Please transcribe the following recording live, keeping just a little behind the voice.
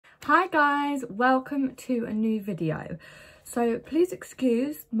Hi guys, welcome to a new video. So please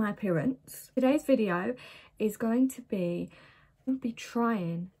excuse my appearance. Today's video is going to be, I'll be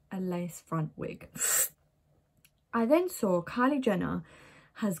trying a lace front wig. I then saw Kylie Jenner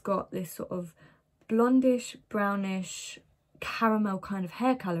has got this sort of blondish, brownish, caramel kind of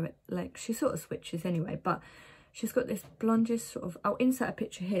hair colour. Like she sort of switches anyway, but she's got this blondish sort of, I'll insert a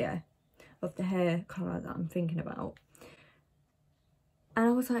picture here of the hair colour that I'm thinking about. And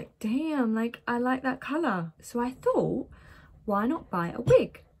I was like, damn, like I like that colour. So I thought, why not buy a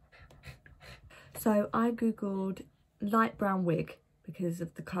wig? So I googled light brown wig because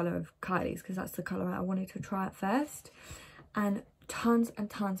of the colour of Kylie's, because that's the colour I wanted to try at first. And tons and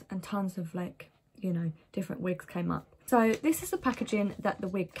tons and tons of, like, you know, different wigs came up. So this is the packaging that the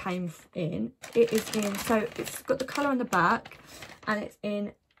wig came in. It is in, so it's got the colour on the back, and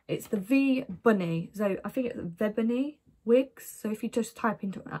it's the V Bunny. So I think it's Vebony wigs. So if you just type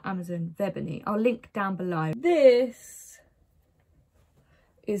into Amazon Vebony, I'll link down below. This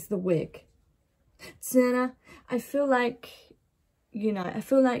is the wig. Tana, I feel like, you know, I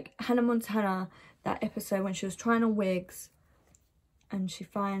feel like Hannah Montana, that episode when she was trying on wigs and she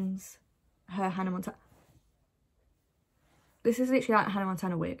finds her Hannah Montana. This is literally like a Hannah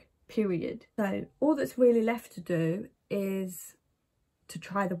Montana wig, period. So all that's really left to do is to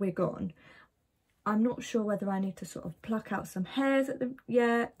try the wig on. I'm not sure whether I need to sort of pluck out some hairs at the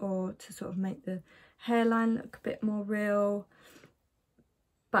yet, or to sort of make the hairline look a bit more real.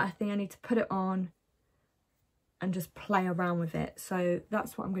 But I think I need to put it on and just play around with it. So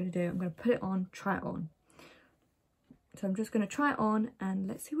that's what I'm going to do. I'm going to put it on, try it on. So I'm just going to try it on and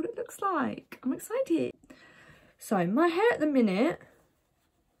let's see what it looks like. I'm excited. So my hair at the minute,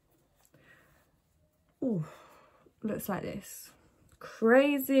 ooh, looks like this.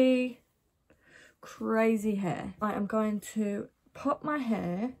 Crazy hair. I am going to pop my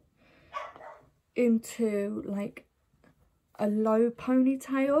hair into like a low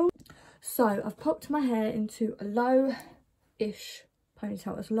ponytail. So I've popped my hair into a low-ish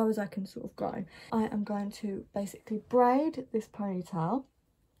ponytail, as low as I can sort of go. I am going to basically braid this ponytail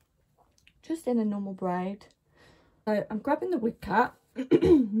just in a normal braid. So I'm grabbing the wig cap.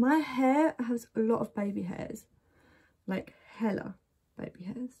 My hair has a lot of baby hairs, like hella baby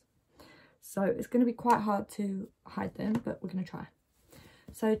hairs. So it's going to be quite hard to hide them, but we're going to try.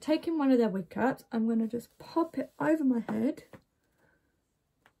 So taking one of their wig caps, I'm going to just pop it over my head.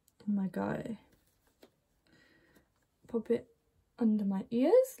 Oh my god. Pop it under my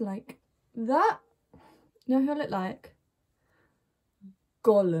ears like that. You know who I look like?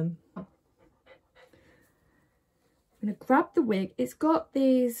 Gollum. I'm going to grab the wig. It's got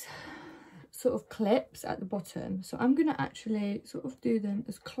these sort of clips at the bottom, so I'm going to actually sort of do them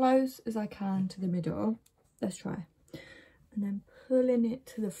as close as I can to the middle. Let's try. And then pulling it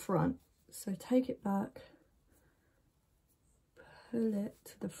to the front. So take it back, pull it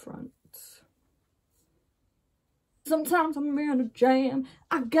to the front. Sometimes I'm in a jam,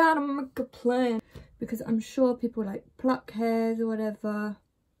 I gotta make a plan, because I'm sure people like pluck hairs or whatever.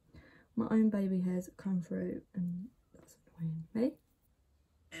 My own baby hairs come through and that's annoying. Ready?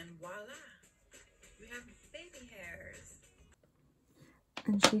 And voila, we have baby hairs.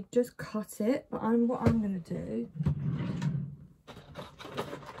 And she just cut it, but what I'm gonna do,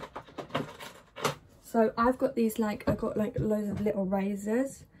 so I've got these, like, I've got like loads of little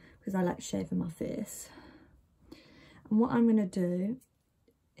razors because I like shaving my face. And what I'm gonna do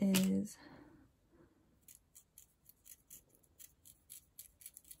is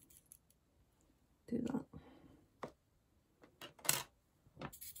do that.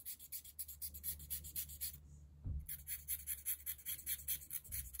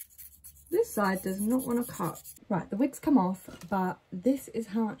 This side does not want to cut. Right, the wig's come off, but this is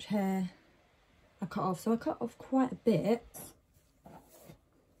how much hair I cut off. So I cut off quite a bit.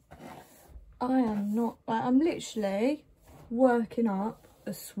 I am not, like, I'm literally working up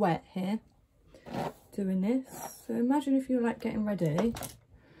a sweat here doing this. So imagine if you're like getting ready,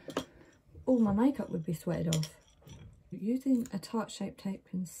 all my makeup would be sweated off. Using a Tarte Shape Tape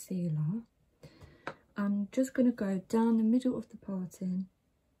concealer, I'm just going to go down the middle of the parting.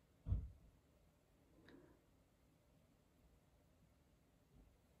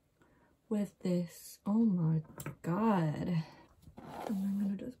 With this, oh my god. And I'm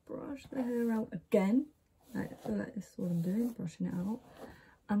going to just brush the hair out again. I feel like this is what I'm doing, brushing it out.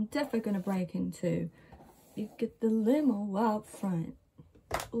 I'm definitely going to break into, you get the limo out front.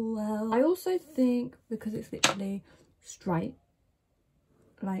 Well, I also think, because it's literally straight,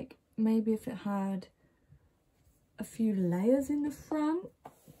 like maybe if it had a few layers in the front,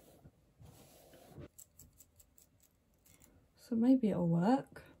 so maybe it'll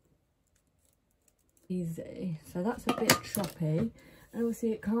work. Easy. So that's a bit choppy, and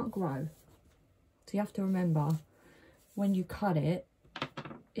obviously it can't grow. So you have to remember, when you cut it,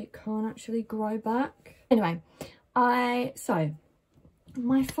 it can't actually grow back. Anyway, so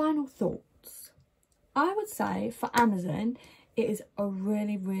my final thoughts. I would say for Amazon, it is a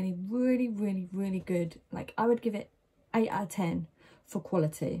really good, like, I would give it 8 out of 10 for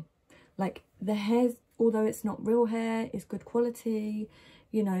quality. Like, the hairs, although it's not real hair, is good quality.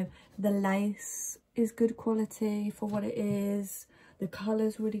 You know, the lace is good quality for what it is. The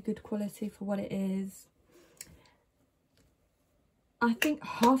colour's really good quality for what it is. I think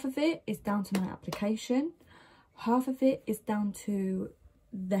half of it is down to my application. Half of it is down to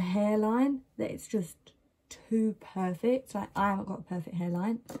the hairline, that it's just too perfect. Like, I haven't got a perfect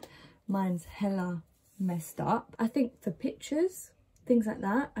hairline. Mine's hella messed up. I think for pictures, things like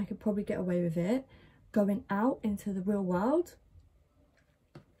that, I could probably get away with it. Going out into the real world,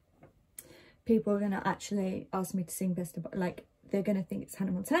 people are going to actually ask me to sing Best of, like, they're going to think it's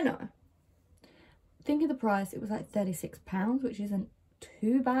Hannah Montana. Think of the price, it was like £36, which isn't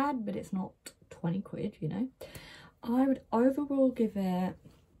too bad, but it's not 20 quid, you know. I would overall give it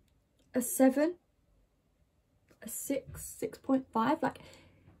a 7, a 6, 6.5. Like,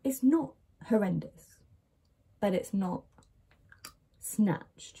 it's not horrendous, but it's not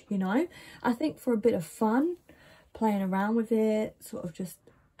snatched, you know. I think for a bit of fun, playing around with it, sort of just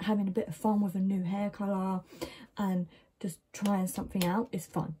having a bit of fun with a new hair colour and just trying something out is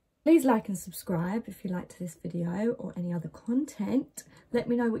fun. Please like and subscribe if you liked this video or any other content. Let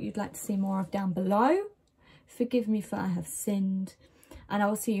me know what you'd like to see more of down below. Forgive me for I have sinned, and I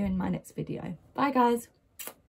will see you in my next video. Bye guys.